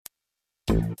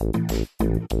We're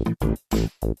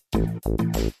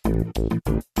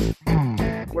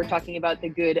talking about the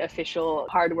good, official,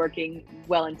 hardworking,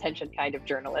 well-intentioned kind of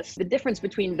journalists. The difference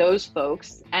between those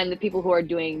folks and the people who are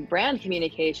doing brand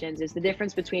communications is the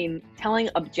difference between telling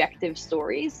objective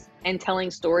stories and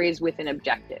telling stories with an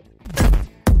objective.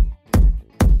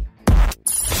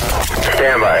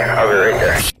 Stand by. I'll be right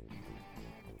there.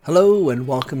 Hello and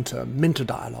welcome to Minter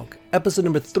Dialogue, episode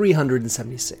number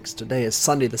 376. Today is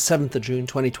Sunday the 7th of June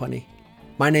 2020.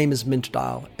 My name is Minter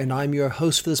Dial and I'm your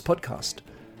host for this podcast.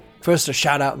 First, a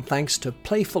shout out and thanks to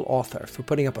Playful Author for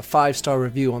putting up a 5-star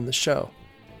review on the show.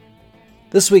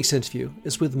 This week's interview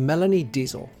is with Melanie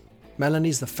Deziel.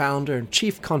 Melanie's the founder and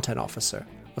chief content officer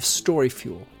of Story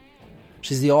Fuel.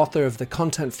 She's the author of the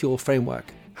Content Fuel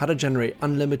Framework, How to Generate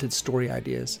Unlimited Story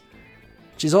Ideas.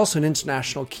 She's also an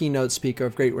international keynote speaker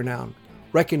of great renown,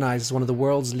 recognized as one of the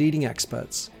world's leading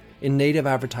experts in native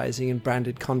advertising and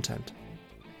branded content.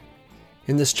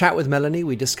 In this chat with Melanie,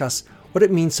 we discuss what it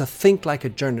means to think like a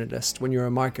journalist when you're a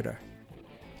marketer,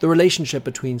 the relationship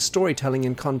between storytelling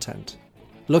and content,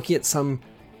 looking at some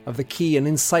of the key and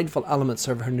insightful elements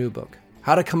of her new book,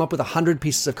 how to come up with 100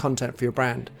 pieces of content for your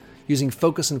brand using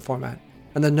focus and format,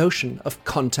 and the notion of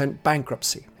content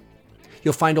bankruptcy.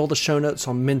 You'll find all the show notes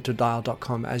on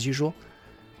minterdial.com as usual,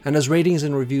 and as ratings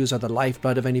and reviews are the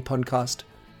lifeblood of any podcast,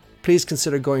 please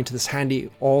consider going to this handy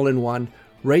all-in-one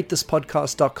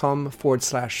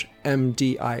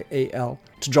ratethispodcast.com/MDIAL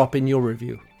to drop in your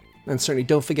review. And certainly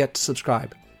don't forget to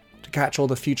subscribe to catch all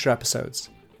the future episodes.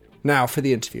 Now for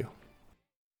the interview.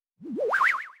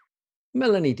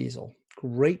 Melanie Deziel,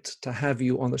 great to have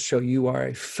you on the show. You are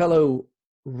a fellow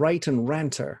write and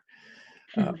ranter,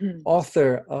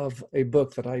 author of a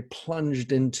book that I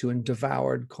plunged into and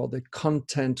devoured called The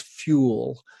Content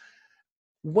Fuel.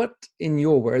 What, in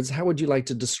your words, how would you like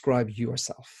to describe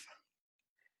yourself?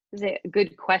 This is a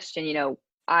good question.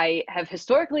 I have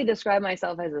historically described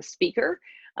myself as a speaker,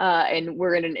 and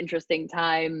we're in an interesting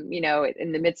time,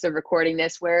 in the midst of recording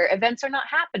this where events are not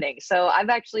happening. So I've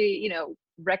actually,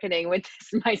 reckoning with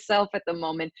this myself at the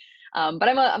moment. But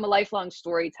I'm a lifelong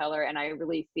storyteller, and I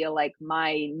really feel like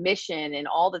my mission and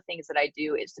all the things that I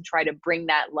do is to try to bring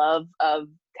that love of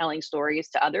telling stories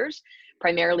to others,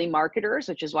 primarily marketers,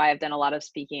 which is why I've done a lot of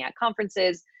speaking at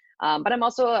conferences. But I'm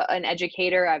also an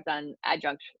educator. I've done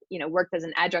worked as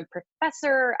an adjunct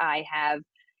professor. I have,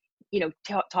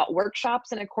 taught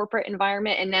workshops in a corporate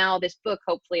environment. And now this book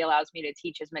hopefully allows me to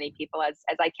teach as many people as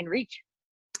I can reach.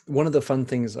 One of the fun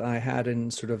things I had in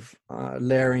sort of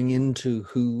layering into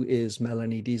who is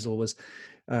Melanie Deziel was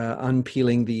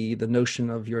unpeeling the notion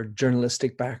of your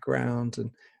journalistic background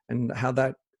and how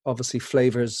that obviously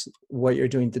flavors what you're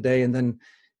doing today. And then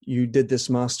you did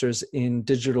this master's in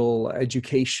digital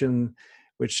education,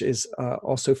 which is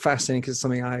also fascinating because it's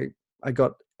something I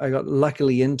got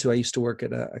luckily into. I used to work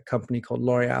at a company called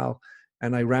L'Oreal,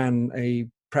 and I ran a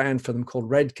brand for them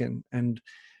called Redken. And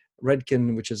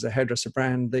Redken, which is a hairdresser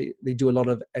brand, they do a lot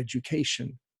of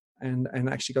education, and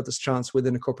actually got this chance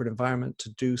within a corporate environment to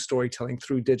do storytelling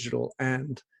through digital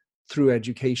and through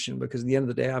education. Because at the end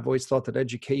of the day, I've always thought that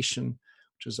education,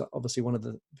 which is obviously one of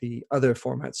the other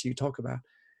formats you talk about,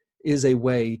 is a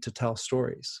way to tell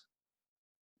stories.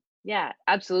 Yeah,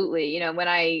 absolutely. When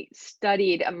I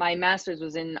studied, my master's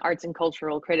was in arts and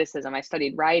cultural criticism. I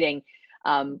studied writing.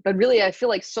 But really, I feel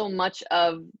like so much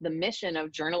of the mission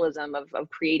of journalism, of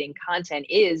creating content,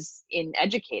 is in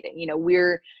educating.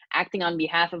 We're acting on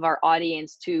behalf of our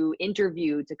audience to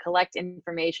interview, to collect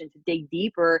information, to dig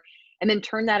deeper, and then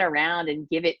turn that around and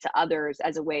give it to others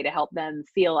as a way to help them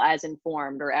feel as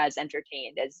informed or as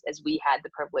entertained as we had the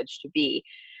privilege to be.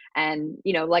 And,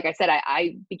 like I said,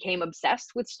 I became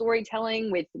obsessed with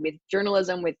storytelling, with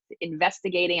journalism, with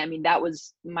investigating. I mean, that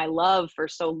was my love for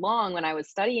so long when I was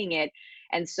studying it.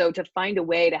 And so to find a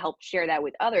way to help share that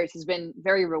with others has been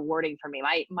very rewarding for me.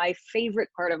 My favorite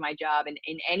part of my job in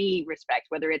any respect,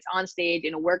 whether it's on stage,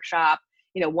 in a workshop,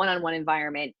 one-on-one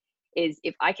environment, is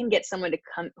if I can get someone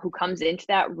who comes into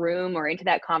that room or into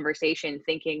that conversation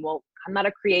thinking, well, I'm not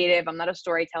a creative, I'm not a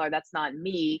storyteller, that's not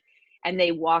me. And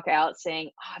they walk out saying,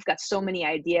 oh, I've got so many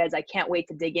ideas, I can't wait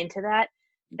to dig into that.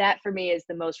 That for me is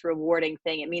the most rewarding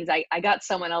thing. It means I got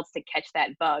someone else to catch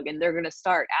that bug, and they're going to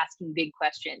start asking big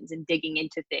questions and digging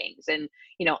into things and,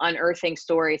 unearthing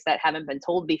stories that haven't been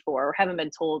told before or haven't been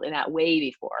told in that way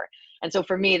before. And so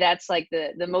for me, that's like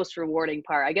the most rewarding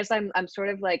part. I guess I'm sort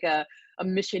of like a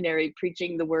missionary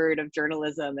preaching the word of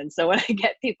journalism. And so when I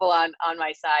get people on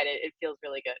my side, it feels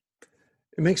really good.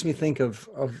 It makes me think of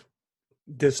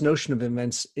this notion of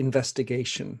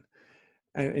investigation.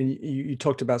 And you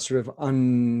talked about sort of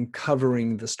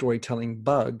uncovering the storytelling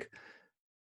bug.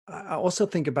 I also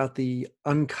think about the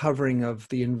uncovering of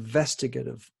the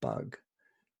investigative bug.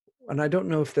 And I don't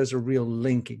know if there's a real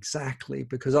link exactly,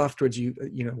 because afterwards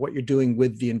what you're doing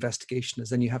with the investigation is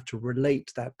then you have to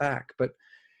relate that back. But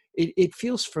it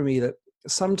feels for me that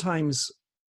sometimes,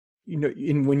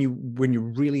 when you're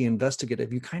really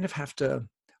investigative, you kind of have to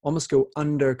almost go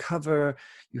undercover.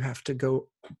 You have to go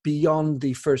beyond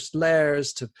the first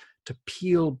layers to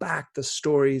peel back the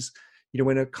stories.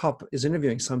 When a cop is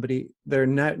interviewing somebody, they're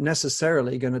not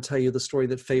necessarily going to tell you the story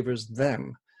that favors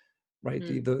them, right?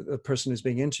 Mm, The person who's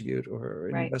being interviewed or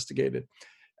right. investigated.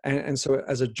 And so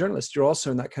as a journalist, you're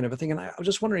also in that kind of a thing. And I was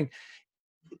just wondering,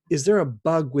 is there a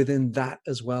bug within that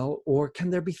as well? Or can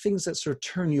there be things that sort of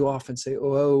turn you off and say,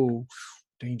 oh,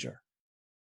 danger?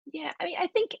 Yeah, I mean, I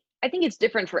think it's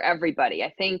different for everybody.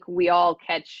 I think we all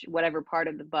catch whatever part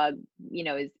of the bug,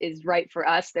 is right for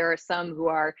us. There are some who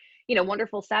are,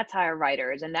 wonderful satire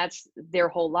writers, and that's their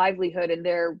whole livelihood, and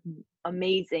they're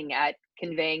amazing at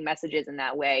conveying messages in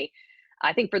that way.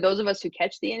 I think for those of us who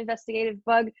catch the investigative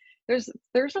bug,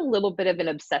 there's a little bit of an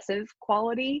obsessive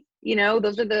quality.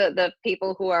 Those are the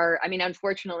people who are, I mean,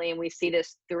 unfortunately, and we see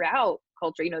this throughout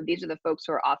culture, these are the folks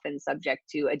who are often subject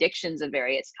to addictions of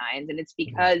various kinds, and it's Yeah.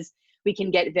 because we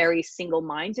can get very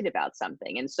single-minded about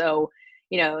something. And so,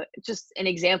 just an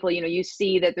example, you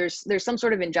see that there's some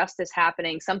sort of injustice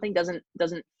happening, something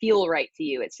doesn't feel right to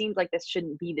you, it seems like this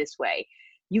shouldn't be this way.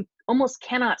 You almost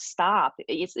cannot stop.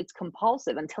 It's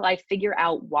compulsive until I figure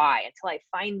out why, until I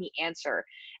find the answer.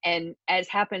 And as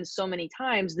happens so many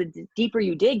times, the deeper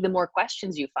you dig, the more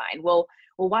questions you find. Well,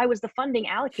 why was the funding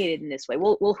allocated in this way?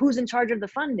 Well, who's in charge of the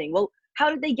funding? Well, how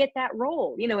did they get that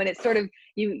role? And it's sort of,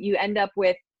 you end up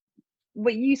with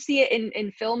what you see it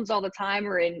in films all the time,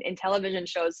 or in television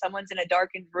shows. Someone's in a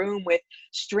darkened room with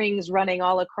strings running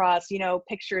all across,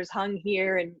 pictures hung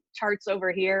here and charts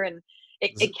over here. And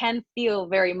it can feel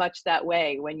very much that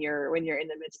way when you're in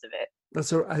the midst of it.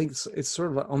 I think it's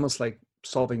sort of almost like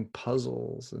solving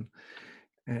puzzles,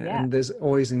 Yeah. and there's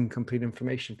always incomplete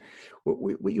information.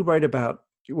 What you write about,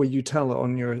 what you tell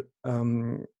on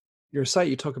your site,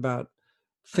 you talk about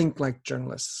think like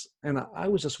journalists, and I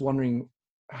was just wondering,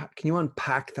 can you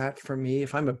unpack that for me?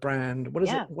 If I'm a brand,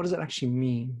 Yeah. what does it actually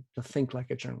mean to think like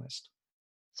a journalist?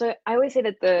 So I always say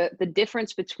that the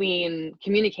difference between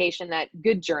communication that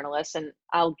good journalists, and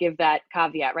I'll give that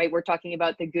caveat, right? We're talking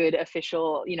about the good,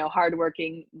 official,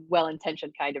 hardworking,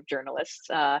 well-intentioned kind of journalists.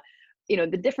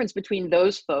 The difference between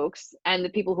those folks and the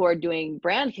people who are doing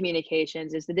brand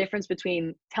communications is the difference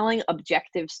between telling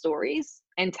objective stories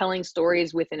and telling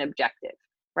stories with an objective,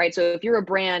 right? So if you're a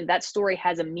brand, that story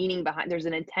has a meaning behind, there's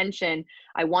an intention.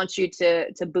 I want you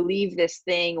to believe this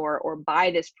thing, or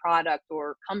buy this product,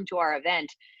 or come to our event.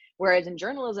 Whereas in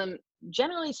journalism,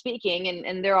 generally speaking,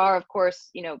 and there are, of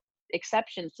course,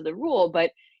 exceptions to the rule,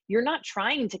 but you're not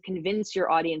trying to convince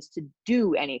your audience to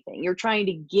do anything. You're trying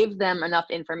to give them enough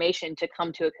information to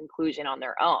come to a conclusion on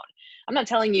their own. I'm not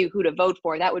telling you who to vote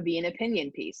for. That would be an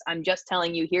opinion piece. I'm just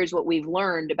telling you, here's what we've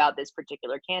learned about this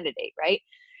particular candidate, right?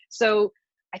 So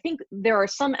I think there are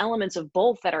some elements of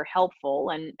both that are helpful.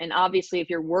 And obviously, if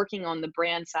you're working on the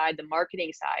brand side, the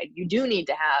marketing side, you do need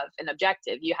to have an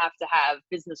objective. You have to have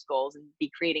business goals and be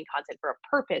creating content for a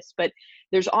purpose. But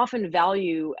there's often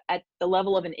value at the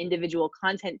level of an individual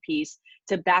content piece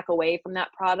to back away from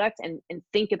that product and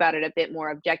think about it a bit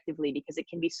more objectively, because it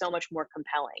can be so much more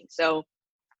compelling. So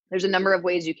there's a number of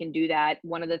ways you can do that.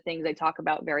 One of the things I talk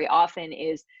about very often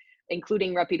is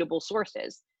including reputable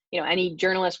sources. Any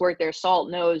journalist worth their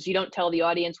salt knows you don't tell the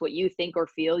audience what you think or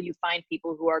feel. You find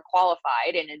people who are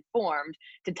qualified and informed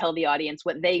to tell the audience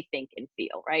what they think and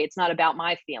feel, right? It's not about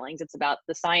my feelings. It's about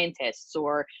the scientists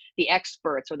or the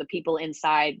experts or the people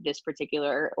inside this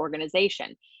particular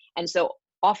organization. And so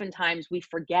oftentimes we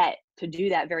forget to do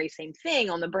that very same thing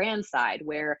on the brand side,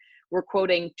 where we're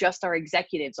quoting just our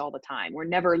executives all the time. We're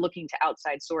never looking to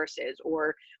outside sources,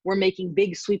 or we're making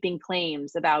big sweeping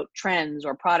claims about trends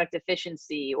or product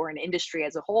efficiency or an industry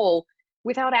as a whole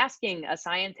without asking a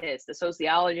scientist, a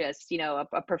sociologist,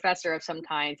 a professor of some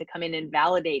kind to come in and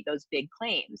validate those big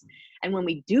claims. And when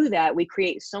we do that, we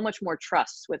create so much more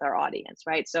trust with our audience,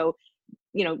 right? So,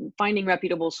 finding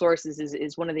reputable sources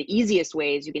is one of the easiest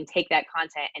ways you can take that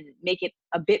content and make it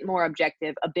a bit more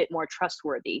objective, a bit more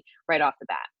trustworthy right off the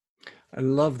bat. I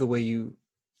love the way you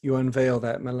unveil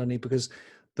that, Melanie, because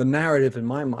the narrative in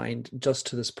my mind, just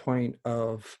to this point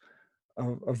of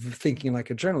thinking like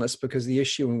a journalist, because the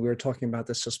issue, and we were talking about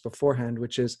this just beforehand,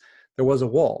 which is there was a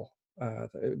wall.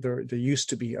 There used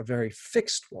to be a very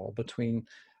fixed wall between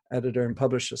editor and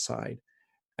publisher side.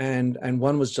 and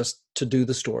one was just to do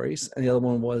the stories, and the other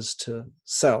one was to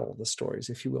sell the stories,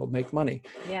 if you will, make money.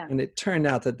 Yeah. And it turned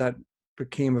out that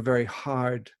became a very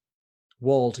hard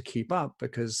wall to keep up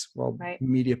because, well, Right.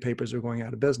 media papers are going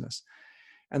out of business.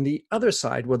 And the other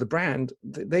side, well, the brand,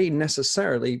 they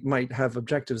necessarily might have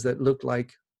objectives that look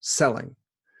like selling.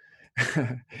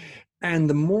 And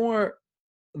the more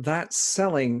that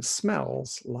selling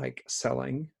smells like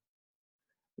selling,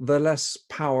 the less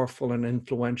powerful and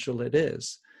influential it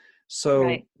is. So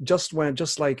Right. just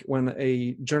like when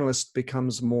a journalist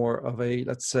becomes more of a,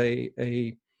 let's say,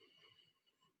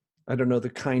 I don't know the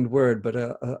kind word, but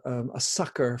a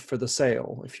sucker for the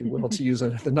sale, if you will, to use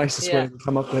the nicest way Yeah. to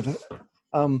come up with it.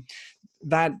 Um,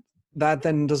 that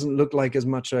then doesn't look like as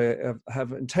much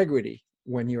have integrity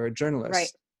when you're a Right.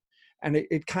 journalist. And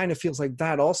it kind of feels like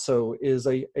that also is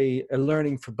a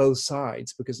learning for both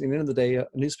sides, because at the end of the day, a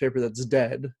newspaper that's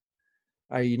dead,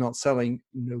 i.e. not selling,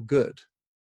 no good.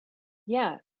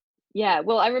 Yeah. Yeah.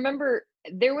 Well, I remember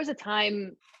there was a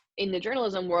time in the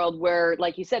journalism world where,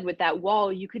 like you said, with that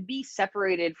wall, you could be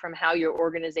separated from how your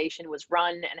organization was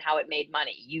run and how it made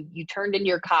money. You turned in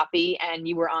your copy and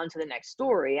you were on to the next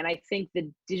story. And I think the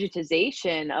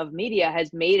digitization of media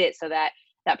has made it so that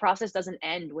that process doesn't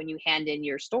end when you hand in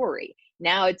your story.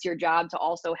 Now it's your job to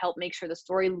also help make sure the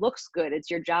story looks good.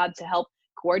 It's your job to help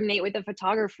coordinate with a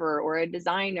photographer or a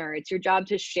designer. It's your job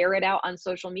to share it out on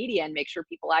social media and make sure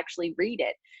people actually read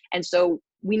it. And so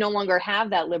we no longer have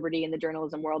that liberty in the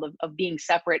journalism world of being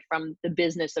separate from the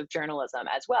business of journalism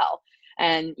as well.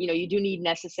 And you do need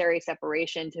necessary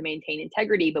separation to maintain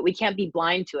integrity, but we can't be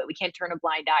blind to it. We can't turn a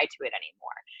blind eye to it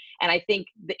anymore. And I think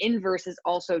the inverse is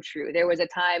also true. There was a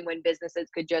time when businesses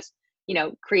could just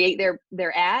create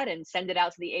their ad and send it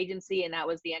out to the agency, and that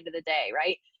was the end of the day,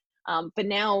 right? But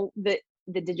now the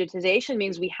digitization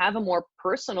means we have a more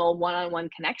personal one-on-one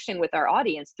connection with our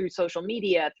audience through social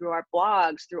media, through our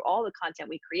blogs, through all the content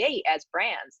we create as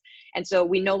brands. And so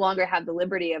we no longer have the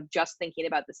liberty of just thinking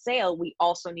about the sale. We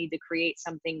also need to create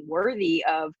something worthy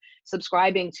of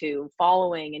subscribing to,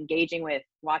 following, engaging with,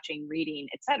 watching, reading,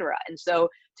 etc. And so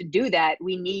to do that,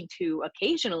 we need to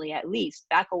occasionally at least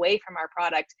back away from our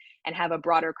product and have a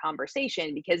broader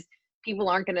conversation, because people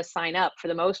aren't going to sign up for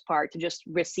the most part to just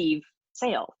receive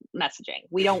sale messaging.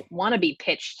 We don't want to be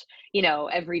pitched,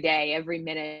 every day, every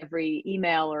minute, every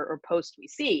email or post we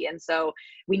see. And so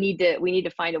we need to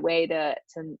find a way to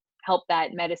help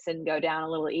that medicine go down a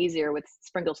little easier, with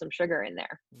sprinkle some sugar in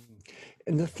there.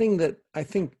 And the thing that I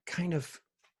think kind of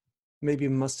maybe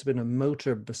must have been a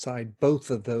motor beside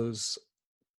both of those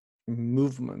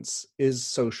movements is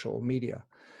social media.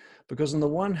 Because on the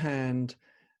one hand,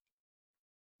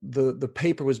 the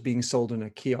paper was being sold in a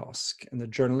kiosk and the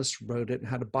journalist wrote it and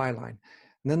had a byline.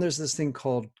 And then there's this thing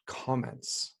called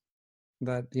comments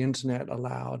that the internet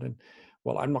allowed. And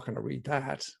well, I'm not going to read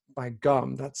that. By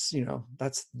gum, that's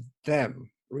them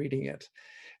reading it.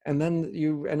 And then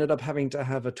you ended up having to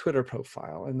have a Twitter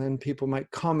profile, and then people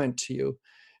might comment to you,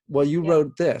 well, you Yeah.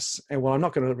 wrote this, and well, I'm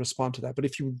not going to respond to that. But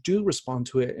if you do respond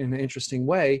to it in an interesting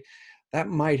way, that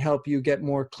might help you get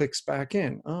more clicks back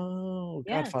in. Oh,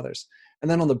 Yeah. Godfathers. And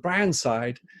then on the brand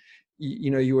side,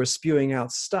 you were spewing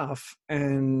out stuff,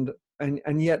 and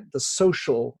yet the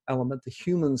social element, the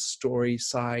human story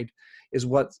side, is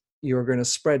what you're going to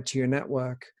spread to your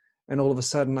network. And all of a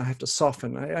sudden, I have to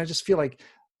soften. I just feel like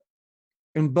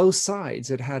in both sides,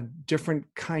 it had different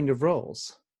kind of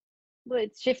roles. Well,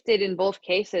 it shifted in both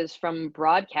cases from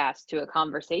broadcast to a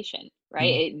conversation,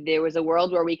 right? Mm. There was a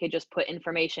world where we could just put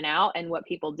information out, and what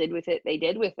people did with it, they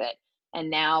did with it. And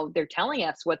now they're telling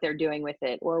us what they're doing with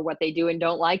it, or what they do and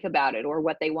don't like about it, or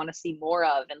what they want to see more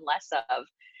of and less of.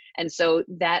 And so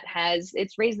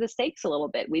it's raised the stakes a little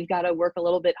bit. We've got to work a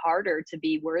little bit harder to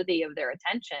be worthy of their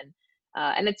attention.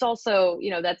 And it's also,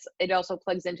 it also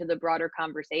plugs into the broader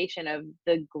conversation of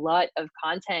the glut of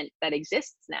content that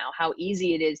exists now, how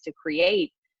easy it is to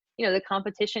create. The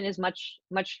competition is much,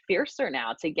 much fiercer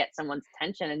now to get someone's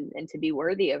attention and to be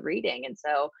worthy of reading. And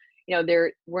so,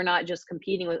 we're not just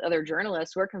competing with other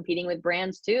journalists, we're competing with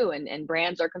brands too. And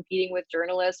brands are competing with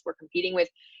journalists. We're competing with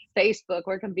Facebook.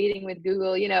 We're competing with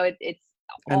Google. It's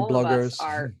And all of us bloggers.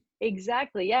 are.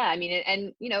 Exactly. Yeah. I mean,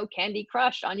 and Candy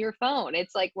Crush on your phone.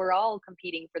 It's like we're all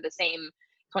competing for the same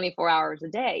 24 hours a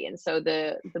day. And so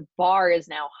the bar is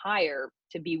now higher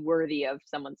to be worthy of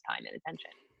someone's time and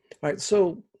attention. All right.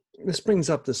 So this brings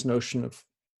up this notion of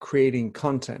creating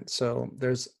content. So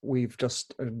we've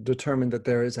just determined that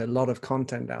there is a lot of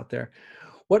content out there.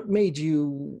 What made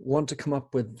you want to come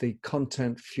up with the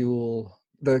content fuel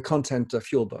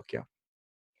book? Yeah.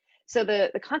 So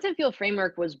the content fuel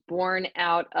framework was born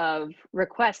out of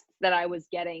requests that I was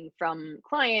getting from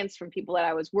clients, from people that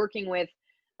I was working with.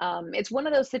 It's one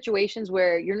of those situations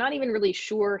where you're not even really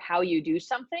sure how you do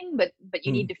something, but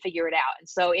you need Mm. to figure it out. And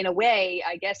so in a way,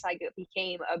 I guess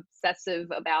became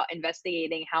obsessive about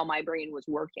investigating how my brain was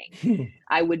working.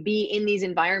 I would be in these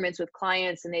environments with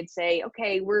clients and they'd say,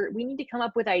 okay, we need to come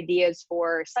up with ideas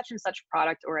for such and such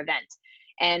product or event.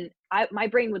 And my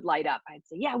brain would light up. I'd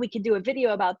say, yeah, we could do a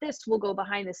video about this. We'll go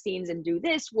behind the scenes and do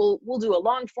this. We'll do a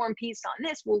long form piece on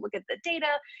this. We'll look at the data,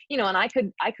 and I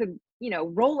could,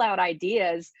 roll out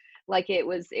ideas like it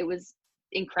was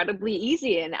incredibly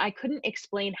easy, and I couldn't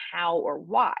explain how or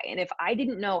why. And if I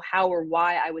didn't know how or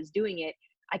why I was doing it,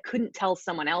 I couldn't tell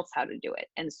someone else how to do it.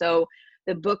 And so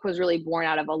the book was really born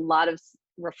out of a lot of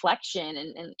reflection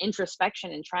and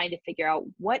introspection and trying to figure out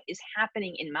what is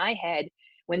happening in my head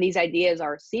when these ideas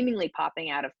are seemingly popping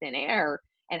out of thin air,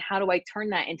 and how do I turn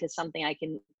that into something I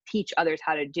can teach others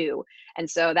how to do. And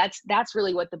so that's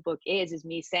really what the book is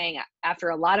me saying, after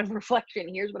a lot of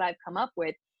reflection, here's what I've come up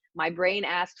with. My brain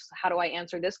asks, how do I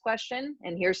answer this question?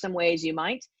 And here's some ways you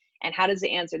might. And how does it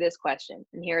answer this question?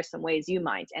 And here are some ways you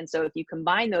might. And so if you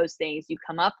combine those things, you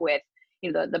come up with,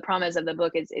 the promise of the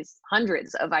book is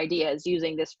hundreds of ideas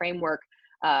using this framework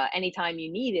anytime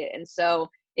you need it. And so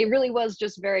it really was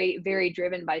just very, very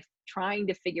driven by trying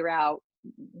to figure out,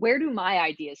 where do my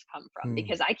ideas come from? Mm.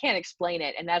 Because I can't explain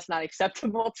it, and that's not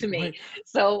acceptable to me. Right.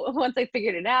 So once I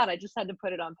figured it out, I just had to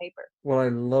put it on paper. Well, I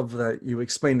love that you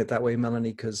explained it that way,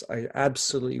 Melanie, because I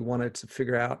absolutely wanted to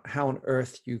figure out how on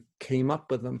earth you came up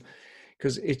with them.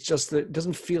 Because it's just that it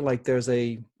doesn't feel like there's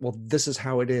well, this is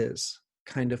how it is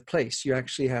kind of place. You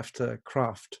actually have to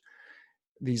craft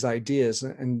these ideas.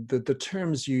 And the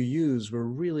terms you use were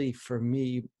really, for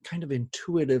me, kind of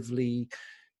intuitively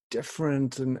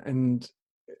different. And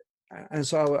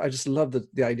so I just love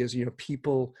the ideas,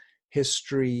 people,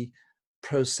 history,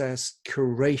 process,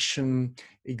 curation,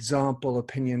 example,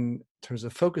 opinion, in terms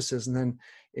of focuses, and then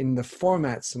in the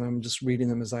formats, and I'm just reading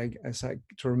them as I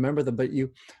to remember them. But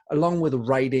you, along with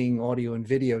writing, audio, and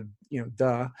video,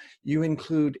 you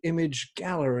include image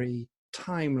gallery,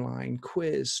 timeline,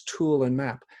 quiz, tool, and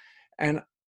map. And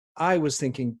I was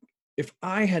thinking, if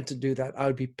I had to do that, I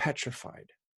would be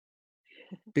petrified,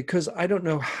 because I don't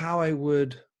know how I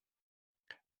would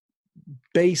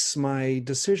base my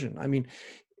decision. I mean,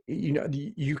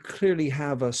 you clearly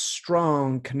have a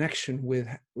strong connection with,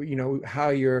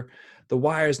 how the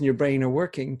wires in your brain are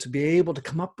working to be able to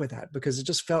come up with that, because it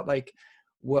just felt like,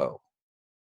 whoa,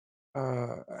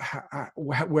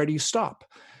 where do you stop?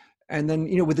 And then,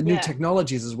 with the new Yeah.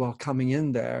 technologies as well coming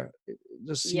in there, it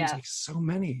just seems Yeah. like so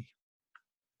many.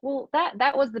 Well,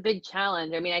 that was the big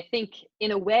challenge. I mean, I think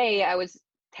in a way I was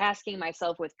tasking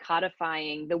myself with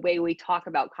codifying the way we talk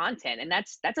about content, and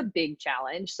that's a big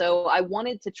challenge. So I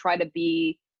wanted to try to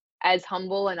be as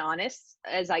humble and honest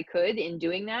as I could in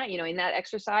doing that, in that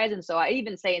exercise. And so I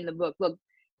even say in the book, look,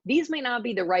 these may not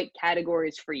be the right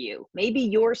categories for you. Maybe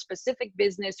your specific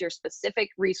business, your specific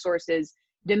resources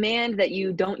demand that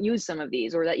you don't use some of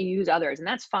these, or that you use others, and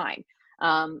that's fine.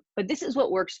 But this is what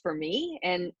works for me.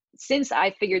 And since I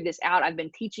figured this out, I've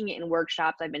been teaching it in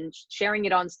workshops, I've been sharing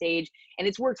it on stage, and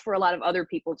it's worked for a lot of other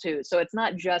people too. So it's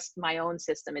not just my own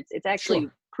system. It's actually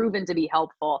Sure. proven to be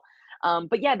helpful.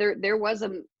 But yeah, there was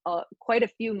quite a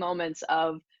few moments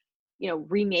of,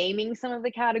 renaming some of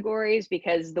the categories,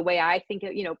 because the way I think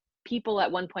of, people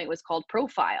at one point was called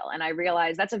profile. And I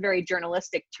realized that's a very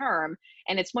journalistic term.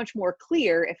 And it's much more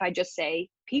clear if I just say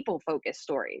people focused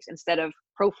stories instead of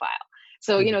profile.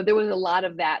 So, there was a lot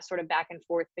of that sort of back and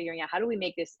forth, figuring out how do we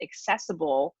make this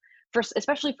accessible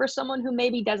especially for someone who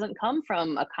maybe doesn't come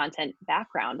from a content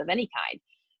background of any kind.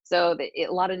 So a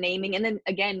lot of naming. And then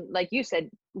again, like you said,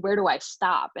 where do I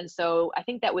stop? And so I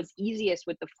think that was easiest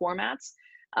with the formats.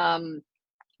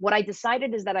 What I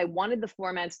decided is that I wanted the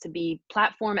formats to be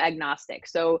platform agnostic.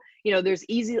 So, there's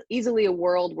easily a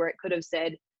world where it could have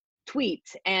said tweet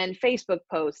and Facebook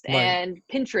post Right. and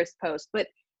Pinterest post, but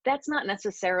that's not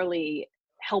necessarily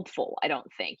helpful, I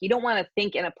don't think. You don't want to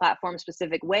think in a platform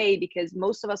specific way, because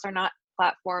most of us are not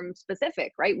platform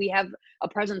specific, right? We have a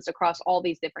presence across all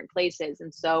these different places.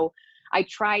 And so I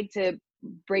tried to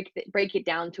break it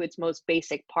down to its most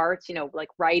basic parts, like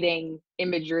writing,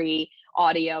 imagery,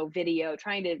 audio, video,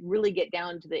 trying to really get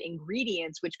down to the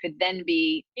ingredients, which could then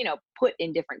be, put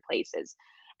in different places.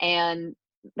 And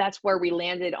that's where we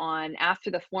landed on,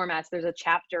 after the formats, there's a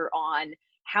chapter on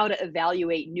how to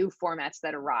evaluate new formats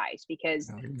that arise, because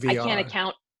I can't VR.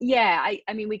 account. Yeah,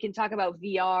 I mean, we can talk about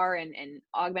VR and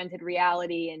augmented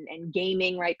reality and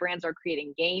gaming, right? Brands are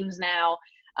creating games now.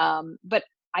 But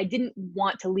I didn't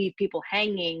want to leave people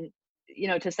hanging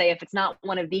to say, if it's not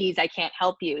one of these, I can't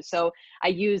help you. So I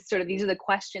use sort of, these are the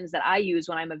questions that I use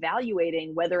when I'm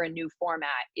evaluating whether a new format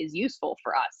is useful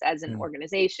for us as an Mm.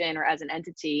 organization or as an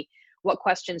entity. What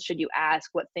questions should you ask?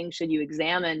 What things should you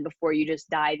examine before you just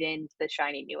dive into the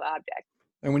shiny new object?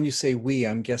 And when you say we,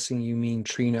 I'm guessing you mean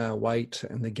Trina White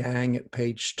and the gang at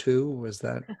Page Two. Is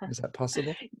that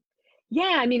possible?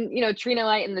 Yeah, I mean, Trina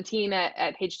Light and the team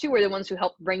at Page Two were the ones who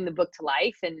helped bring the book to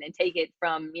life and take it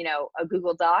from, a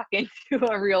Google Doc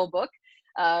into a real book,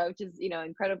 which is,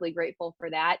 incredibly grateful for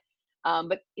that.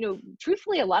 But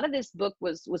truthfully, a lot of this book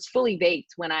was fully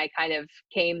baked when I kind of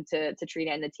came to Trina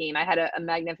and the team. I had a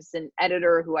magnificent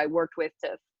editor who I worked with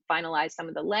to finalize some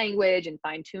of the language and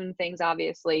fine tune things,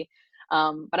 obviously.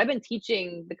 But I've been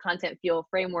teaching the content fuel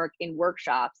framework in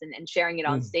workshops and sharing it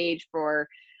on Mm. stage for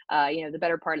the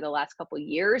better part of the last couple of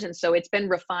years. And so it's been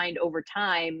refined over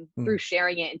time through Mm.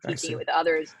 sharing it and I teaching it see. with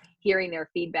others, hearing their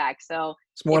feedback. So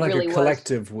It's more it like a really was,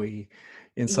 collective we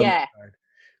in some yeah, regard.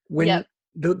 When yep,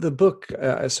 the book,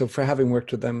 so for having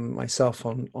worked with them myself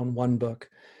on one book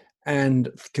and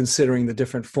considering the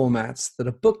different formats that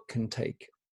a book can take,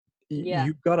 yeah,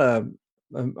 you've got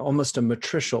almost a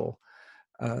matricial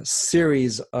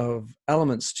series of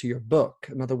elements to your book.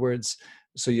 In other words,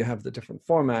 so you have the different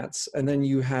formats, and then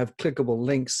you have clickable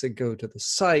links that go to the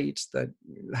site that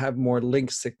have more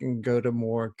links that can go to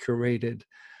more curated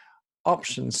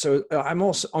options. So I'm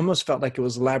also almost felt like it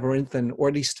was labyrinthine, or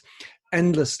at least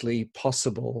endlessly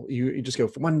possible. You just go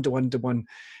from one to one to one,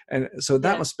 and so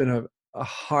that yeah. must have been a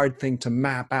hard thing to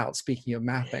map out. Speaking of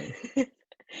mapping,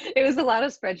 It was a lot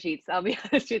of spreadsheets, I'll be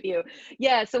honest with you.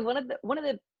 Yeah, so one of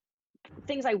the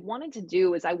things I wanted to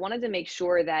do is I wanted to make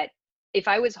sure that if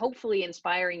I was hopefully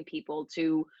inspiring people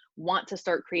to want to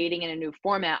start creating in a new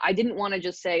format, I didn't want to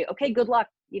just say, okay, good luck,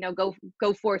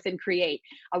 go forth and create.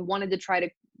 I wanted to try to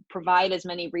provide as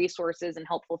many resources and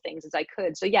helpful things as I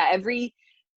could. So yeah, every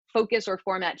focus or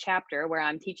format chapter where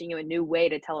I'm teaching you a new way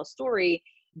to tell a story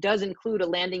does include a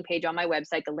landing page on my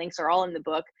website. The links are all in the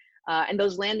book. And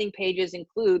those landing pages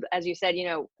include, as you said,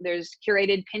 there's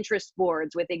curated Pinterest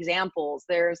boards with examples.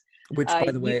 There's which,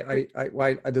 by the you,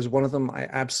 way, there's one of them I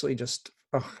absolutely just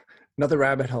another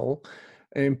rabbit hole,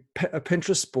 a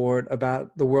Pinterest board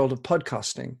about the world of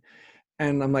podcasting,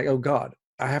 and I'm like, oh God,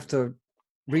 I have to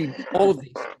read all of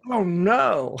these. Oh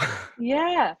no.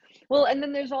 yeah. Well, and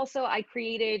then there's also, I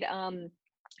created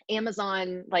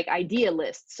Amazon like idea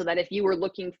lists so that if you were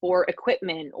looking for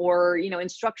equipment or,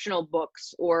 instructional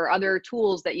books or other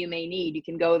tools that you may need, you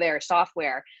can go there,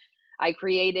 software. I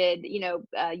created,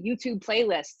 YouTube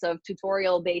playlists of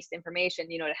tutorial based information,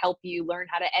 to help you learn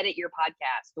how to edit your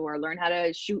podcast or learn how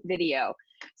to shoot video.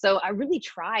 So I really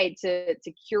tried to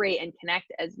curate and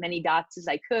connect as many dots as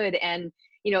I could. And,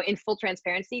 in full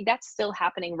transparency, that's still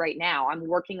happening right now. I'm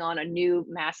working on a new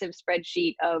massive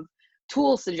spreadsheet of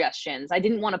tool suggestions. I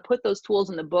didn't want to put those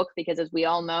tools in the book because, as we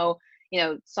all know,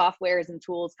 softwares and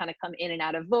tools kind of come in and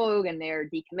out of vogue and they're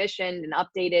decommissioned and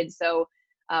updated. So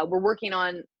we're working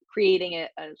on creating a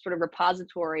sort of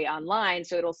repository online.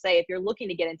 So it'll say, if you're looking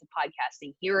to get into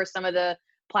podcasting, here are some of the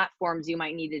platforms you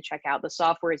might need to check out, the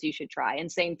softwares you should try.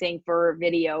 And same thing for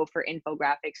video, for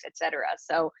infographics, etc.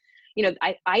 So,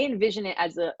 I envision it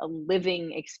as a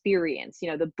living experience.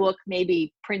 The book may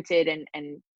be printed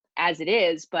and as it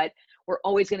is, but we're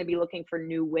always going to be looking for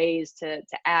new ways to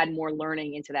add more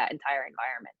learning into that entire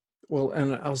environment. Well,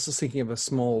 and I was just thinking of a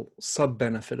small sub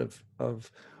benefit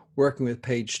of working with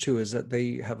Page Two is that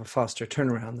they have a faster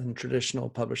turnaround than traditional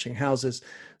publishing houses.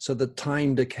 So the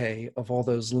time decay of all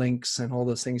those links and all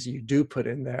those things you do put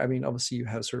in there. I mean, obviously you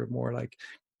have sort of more like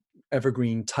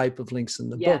evergreen type of links in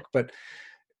the Yeah. book, but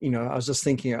I was just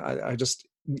thinking, I just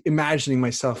imagining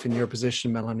myself in your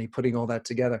position, Melanie, putting all that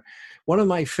together. One of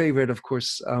my favorite, of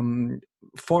course,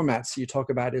 formats you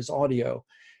talk about is audio.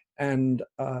 And,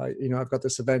 I've got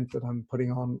this event that I'm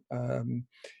putting on.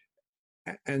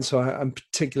 And so I'm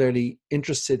particularly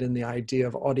interested in the idea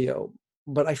of audio,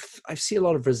 but I see a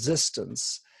lot of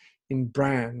resistance in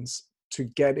brands to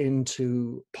get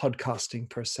into podcasting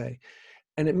per se.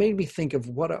 And it made me think of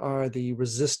what are the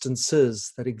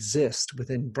resistances that exist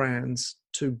within brands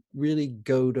to really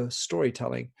go to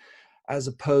storytelling, as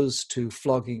opposed to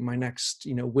flogging my next,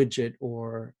 widget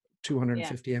or Yeah.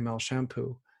 250 ml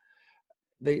shampoo.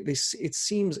 It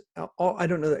seems, I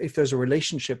don't know if there's a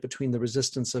relationship between the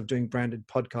resistance of doing branded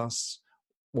podcasts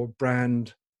or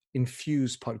brand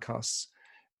infused podcasts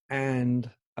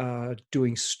and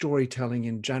doing storytelling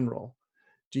in general.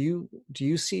 Do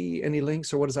you see any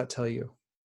links, or what does that tell you?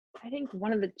 I think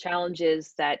one of the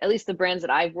challenges that at least the brands that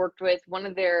I've worked with, one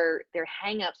of their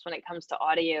hangups when it comes to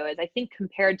audio is I think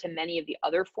compared to many of the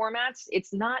other formats,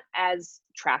 it's not as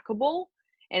trackable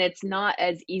and it's not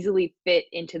as easily fit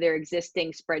into their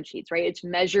existing spreadsheets, right? It's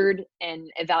measured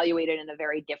and evaluated in a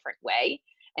very different way.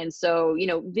 And so,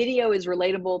 video is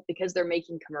relatable because they're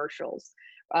making commercials.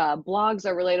 Blogs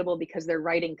are relatable because they're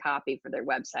writing copy for their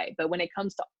website. But when it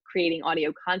comes to creating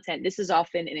audio content, this is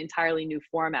often an entirely new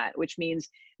format, which means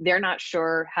they're not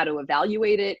sure how to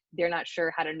evaluate it. They're not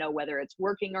sure how to know whether it's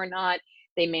working or not.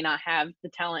 They may not have the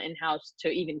talent in-house to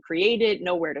even create it,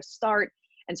 know where to start.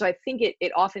 And so I think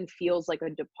it often feels like a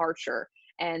departure.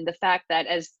 And the fact that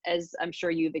as I'm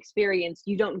sure you've experienced,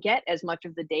 you don't get as much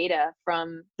of the data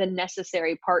from the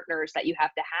necessary partners that you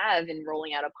have to have in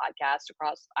rolling out a podcast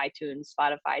across iTunes,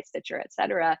 Spotify, Stitcher, et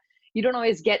cetera. You don't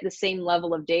always get the same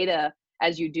level of data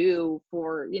as you do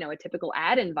for, a typical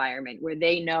ad environment where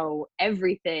they know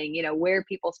everything, where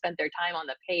people spent their time on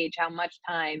the page, how much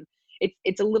time.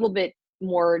 It's a little bit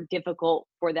more difficult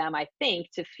for them, I think,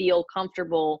 to feel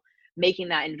comfortable making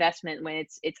that investment when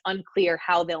it's unclear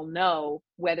how they'll know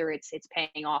whether it's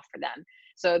paying off for them.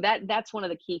 So that's one of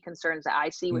the key concerns that I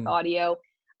see with Mm. audio.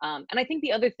 And I think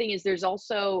the other thing is there's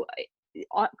also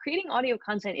creating audio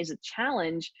content is a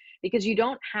challenge because you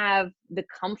don't have the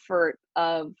comfort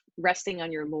of resting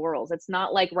on your laurels. It's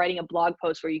not like writing a blog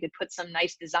post where you could put some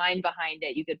nice design behind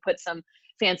it. You could put some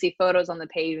fancy photos on the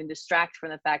page and distract from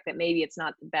the fact that maybe it's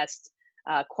not the best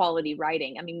quality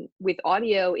writing. I mean, with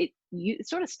audio, it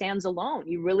sort of stands alone.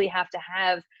 You really have to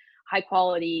have high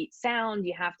quality sound.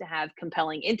 You have to have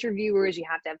compelling interviewers. You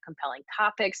have to have compelling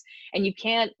topics, and you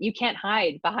can't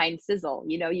hide behind sizzle.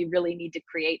 You really need to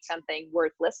create something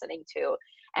worth listening to,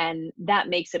 and that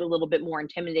makes it a little bit more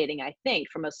intimidating, I think,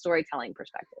 from a storytelling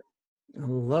perspective. I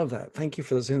love that. Thank you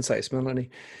for those insights, Melanie.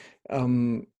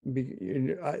 The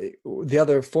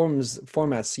other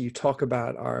formats you talk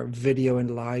about are video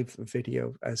and live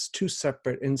video as two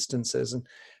separate instances,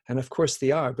 and of course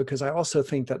they are, because I also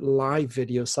think that live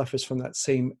video suffers from that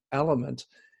same element,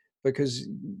 because,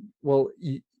 well,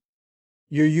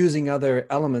 you're using other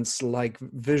elements like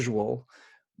visual,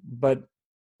 but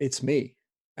it's me,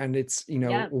 and it's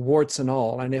Yeah. warts and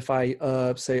all. And if I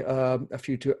say a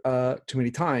few too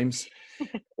many times,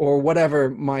 or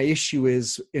whatever my issue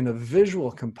is in a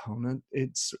visual component,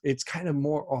 it's kind of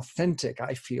more authentic,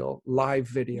 I feel, live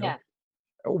video. Yeah.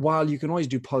 While you can always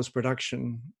do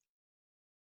post-production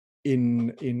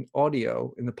in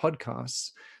audio, in the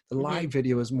podcasts, the Hmm. live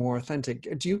video is more authentic.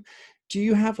 Do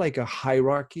you have like a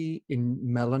hierarchy in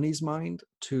Melanie's mind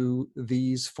to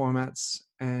these formats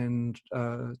and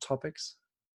topics?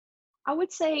 I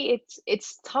would say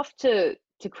it's tough to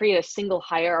create a single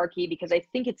hierarchy because I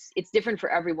think it's different for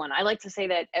everyone. I like to say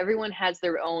that everyone has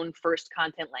their own first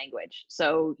content language.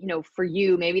 So, for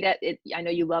you, maybe I know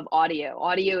you love audio.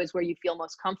 Audio is where you feel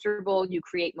most comfortable, you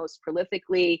create most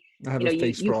prolifically. I have You a know, you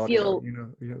face you for audio, feel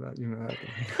that.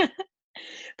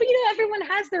 but everyone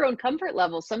has their own comfort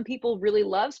level. Some people really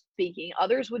love speaking.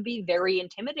 Others would be very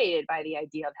intimidated by the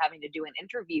idea of having to do an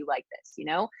interview like this.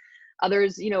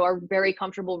 Others, are very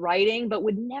comfortable writing, but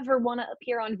would never want to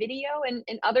appear on video. And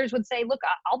others would say, look,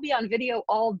 I'll be on video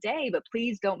all day, but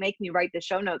please don't make me write the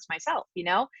show notes myself.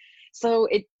 So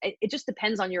it just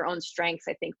depends on your own strengths,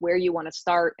 I think, where you want to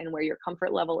start and where your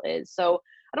comfort level is. So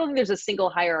I don't think there's a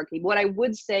single hierarchy. What I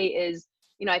would say is,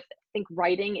 I think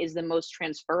writing is the most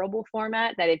transferable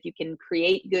format, that if you can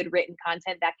create good written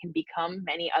content, that can become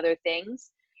many other things.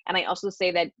 And I also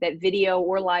say that video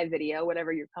or live video,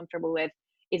 whatever you're comfortable with,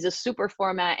 is a super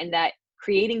format, and that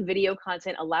creating video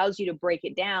content allows you to break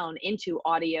it down into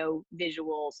audio,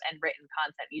 visuals, and written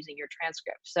content using your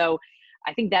transcript. So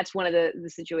I think that's one of the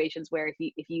situations where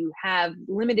if you have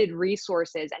limited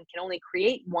resources and can only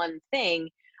create one thing,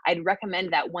 I'd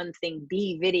recommend that one thing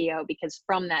be video, because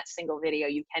from that single video,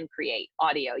 you can create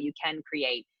audio, you can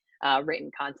create written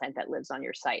content that lives on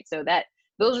your site. So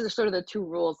those are sort of the two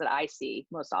rules that I see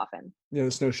most often. Yeah,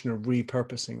 this notion of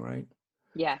repurposing, right?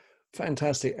 Yeah.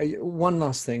 Fantastic. One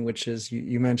last thing, which is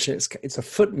you mentioned, it's a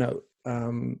footnote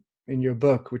in your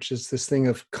book, which is this thing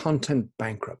of content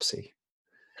bankruptcy.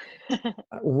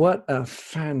 What a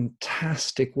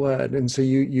fantastic word. And so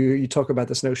you talk about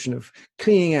this notion of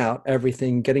cleaning out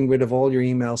everything, getting rid of all your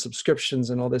email subscriptions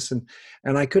and all this. And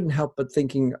I couldn't help but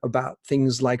thinking about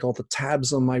things like all the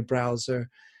tabs on my browser.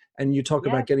 And you talk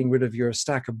Yeah. about getting rid of your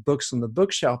stack of books on the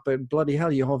bookshelf, but bloody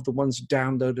hell, you have the ones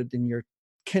downloaded in your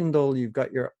Kindle, you've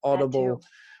got your That Audible too.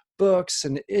 books,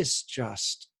 and it's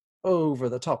just over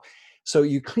the top. So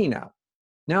you clean out.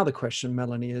 Now the question,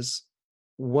 Melanie, is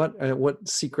what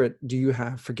secret do you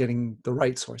have for getting the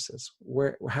right sources?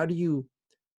 How do you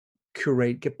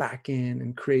curate, get back in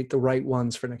and create the right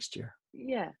ones for next year?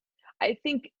 Yeah. I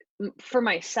think for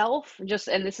myself, just,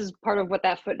 and this is part of what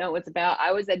that footnote was about,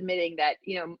 I was admitting that,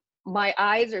 my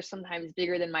eyes are sometimes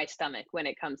bigger than my stomach when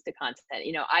it comes to content.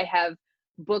 I have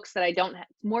books that I don't have,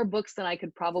 more books than I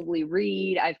could probably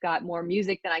read. I've got more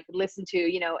music than I could listen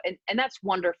to, and that's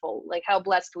wonderful. Like how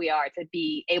blessed we are to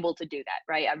be able to do that,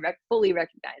 right? I fully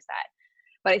recognize that.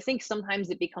 But I think sometimes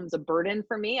it becomes a burden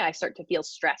for me. I start to feel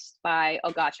stressed by,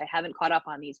 oh gosh, I haven't caught up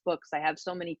on these books. I have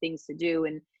so many things to do,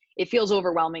 and it feels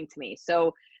overwhelming to me.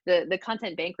 So the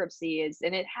content bankruptcy is,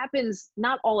 and it happens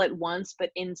not all at once, but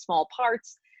in small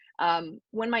parts.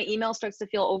 When my email starts to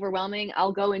feel overwhelming,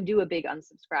 I'll go and do a big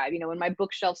unsubscribe. When my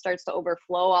bookshelf starts to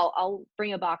overflow, I'll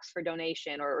bring a box for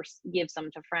donation or give some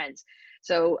to friends.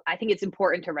 So I think it's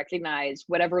important to recognize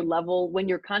whatever level, when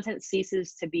your content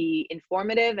ceases to be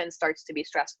informative and starts to be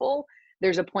stressful,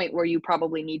 there's a point where you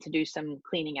probably need to do some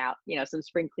cleaning out, some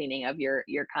spring cleaning of your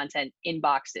content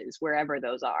inboxes, wherever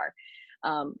those are.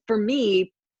 For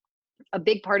me, a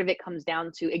big part of it comes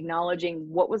down to acknowledging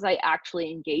what was I actually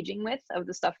engaging with of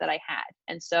the stuff that I had.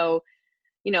 And so,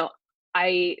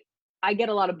 I get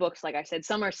a lot of books, like I said,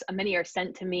 many are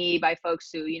sent to me by folks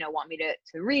who, want me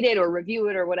to read it or review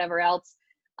it or whatever else.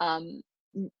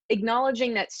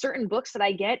 Acknowledging that certain books that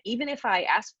I get, even if I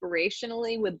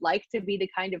aspirationally would like to be the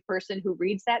kind of person who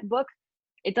reads that book,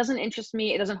 it doesn't interest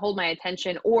me, it doesn't hold my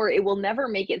attention, or it will never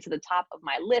make it to the top of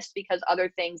my list because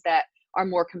other things that are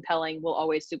more compelling will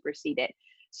always supersede it.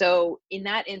 So in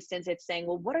that instance, it's saying,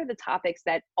 well, what are the topics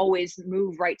that always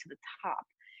move right to the top?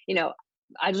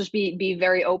 I'll just be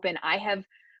very open. I have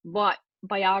bought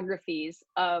biographies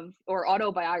or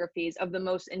autobiographies of the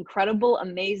most incredible,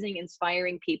 amazing,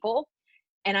 inspiring people.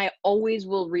 And I always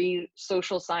will read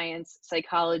social science,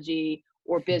 psychology,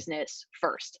 or business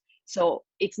first. So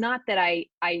it's not that I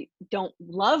don't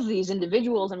love these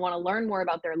individuals and want to learn more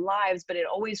about their lives, but it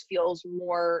always feels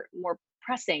more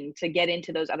pressing to get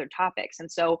into those other topics.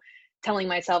 And so telling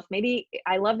myself, maybe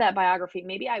I love that biography,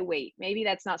 maybe I wait, maybe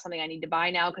that's not something I need to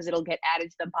buy now because it'll get added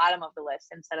to the bottom of the list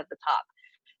instead of the top.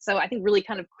 So I think really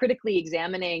kind of critically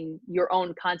examining your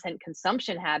own content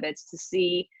consumption habits to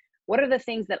see what are the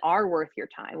things that are worth your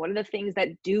time, what are the things that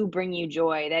do bring you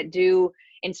joy, that do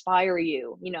inspire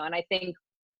you, and I think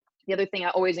the other thing I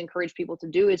always encourage people to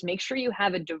do is make sure you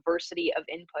have a diversity of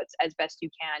inputs as best you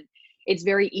can. It's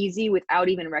very easy, without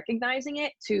even recognizing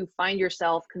it, to find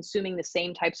yourself consuming the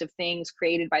same types of things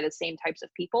created by the same types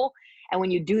of people. And when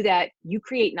you do that, you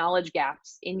create knowledge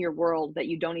gaps in your world that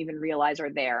you don't even realize are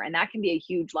there. And that can be a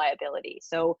huge liability.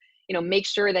 So, make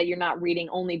sure that you're not reading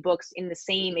only books in the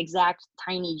same exact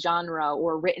tiny genre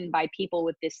or written by people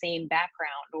with the same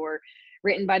background or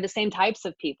written by the same types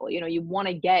of people. You want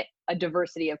to get a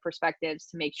diversity of perspectives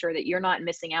to make sure that you're not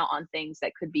missing out on things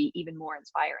that could be even more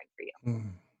inspiring for you.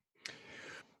 Mm.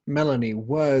 Melanie,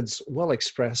 words well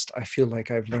expressed. I feel like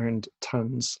I've learned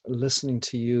tons listening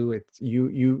to you.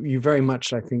 You very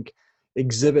much, I think,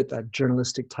 exhibit that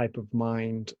journalistic type of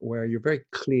mind where you're very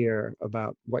clear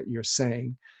about what you're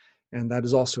saying. And that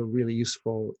is also really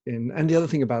useful. And the other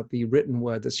thing about the written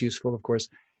word that's useful, of course,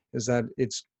 is that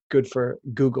it's good for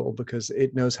Google because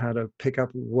it knows how to pick up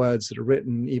words that are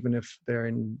written, even if they're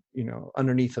in,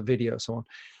 underneath a video, so on.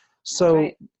 So,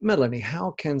 right. Melanie,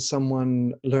 how can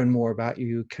someone learn more about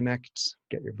you, connect,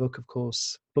 get your book, of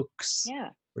course, books? Yeah.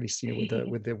 Really see it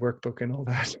with the workfuck and all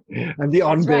that, and the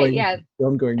ongoing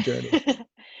journey.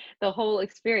 The whole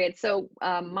experience. So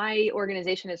my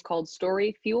organization is called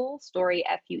Story Fuel.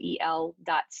 Storyfuel.co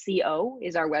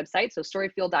is our website. So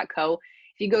storyfuel.co.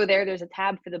 If you go there, there's a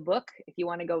tab for the book. If you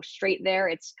want to go straight there,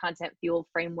 it's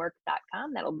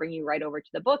contentfuelframework.com. That'll bring you right over to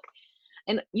the book.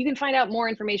 And you can find out more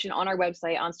information on our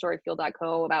website on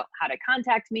storyfuel.co about how to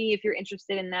contact me if you're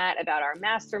interested in that, about our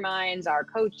masterminds, our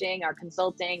coaching, our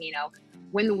consulting,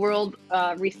 when the world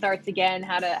restarts again,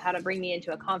 how to bring me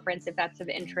into a conference if that's of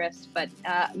interest. But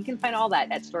you can find all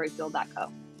that at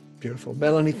storyfuel.co. Beautiful.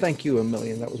 Melanie, thank you a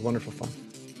million. That was wonderful fun.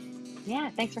 Yeah,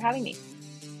 thanks for having me.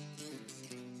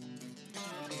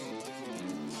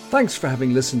 Thanks for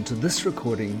having listened to this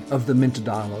recording of the Minter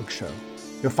Dialogue Show.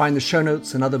 You'll find the show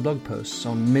notes and other blog posts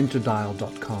on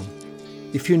minterdial.com.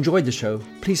 If you enjoyed the show,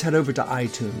 please head over to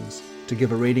iTunes to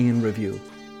give a rating and review.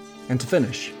 And to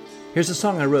finish, here's a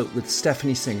song I wrote with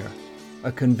Stephanie Singer,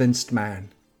 A Convinced Man.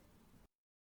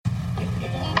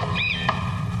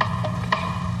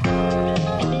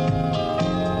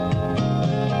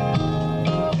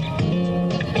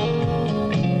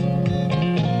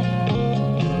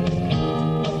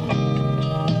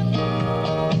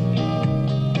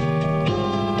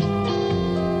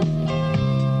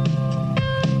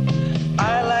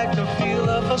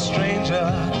 A stranger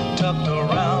tucked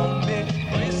around me,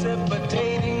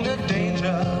 precipitating the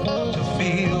danger. To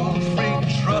feel free,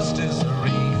 trust is the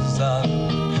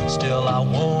reason. Still, I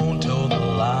won't toe the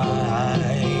line.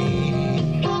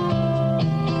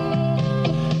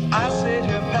 I sit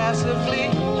here passively,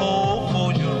 hope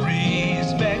for your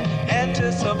respect,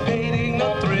 anticipating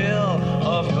the thrill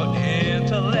of your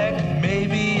intellect.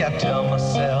 Maybe I tell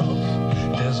myself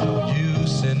there's no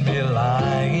use in me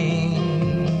lying.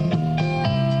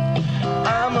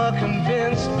 I'm a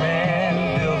convinced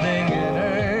man building an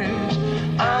urge.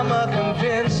 I'm a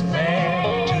convinced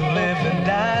man to live and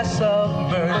die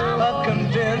submerged. A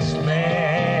convinced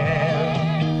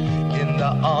man in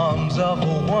the arms of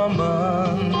a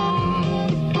woman.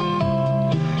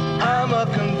 I'm a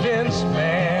convinced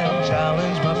man,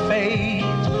 challenge my fate.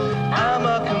 I'm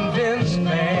a convinced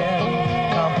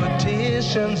man,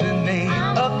 competition's innate.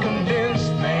 A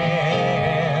convinced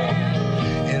man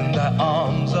in the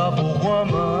arms of a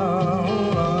woman.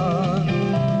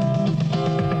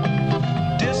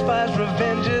 Despise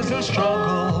revenges and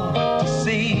struggle to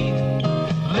see.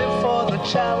 Live for the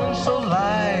challenge so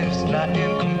life's not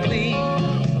incomplete.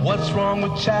 What's wrong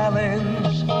with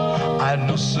challenge? I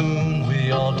know soon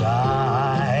we all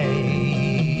die.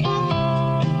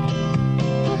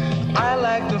 I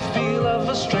like the feel of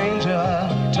a stranger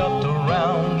tucked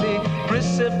around me,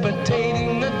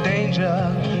 precipitating the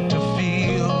danger. To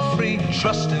feel free,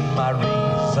 trust in my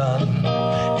reason,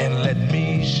 and let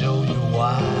me show you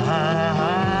why.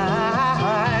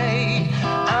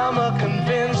 I'm a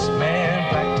convinced man,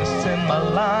 practicing my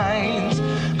lines.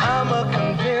 I'm a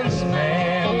convinced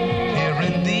man, here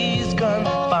in these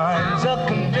confines. A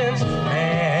convinced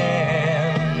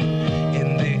man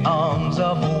in the arms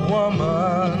of a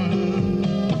woman.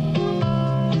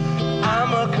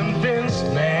 I'm a convinced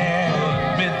man,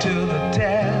 admit to the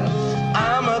test.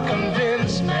 I'm a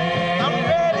convinced man, I'm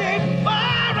ready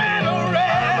for an arrest.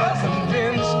 I'm a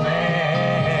convinced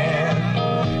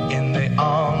man in the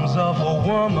arms of a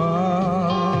woman.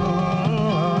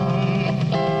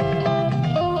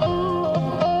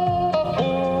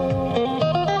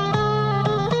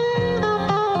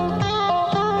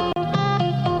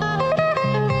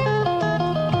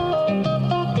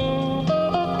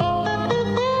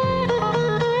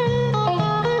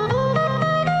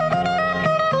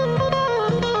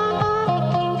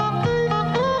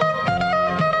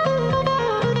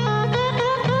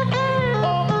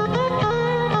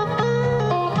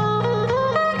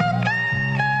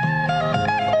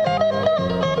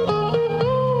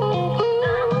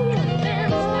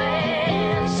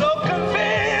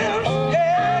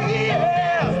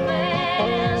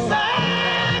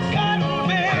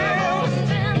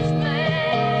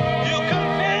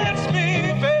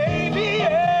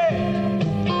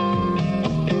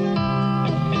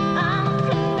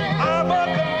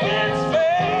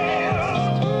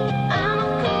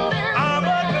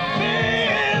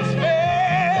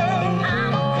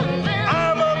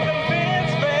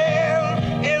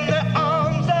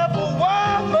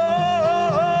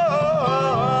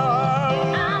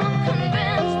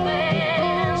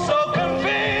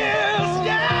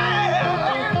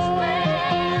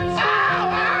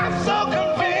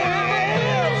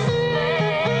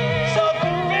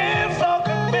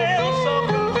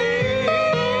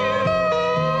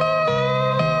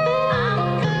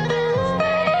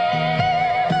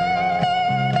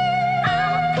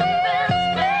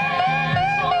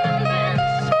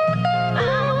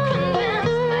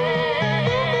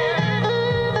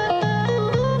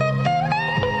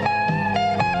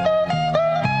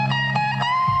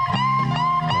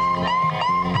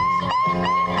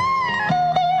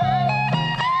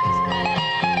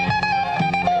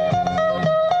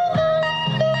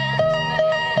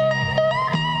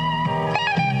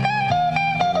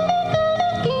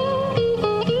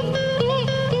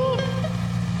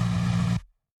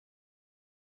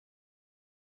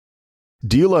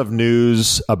 Do you love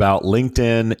news about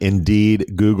LinkedIn,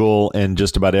 Indeed, Google, and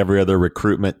just about every other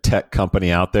recruitment tech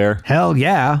company out there? Hell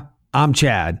yeah. I'm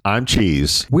Chad. I'm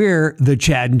Cheese. We're the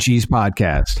Chad and Cheese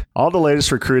Podcast. All the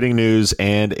latest recruiting news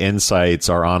and insights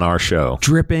are on our show.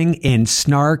 Dripping in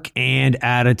snark and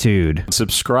attitude.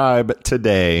 Subscribe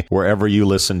today wherever you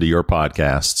listen to your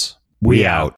podcasts. We out.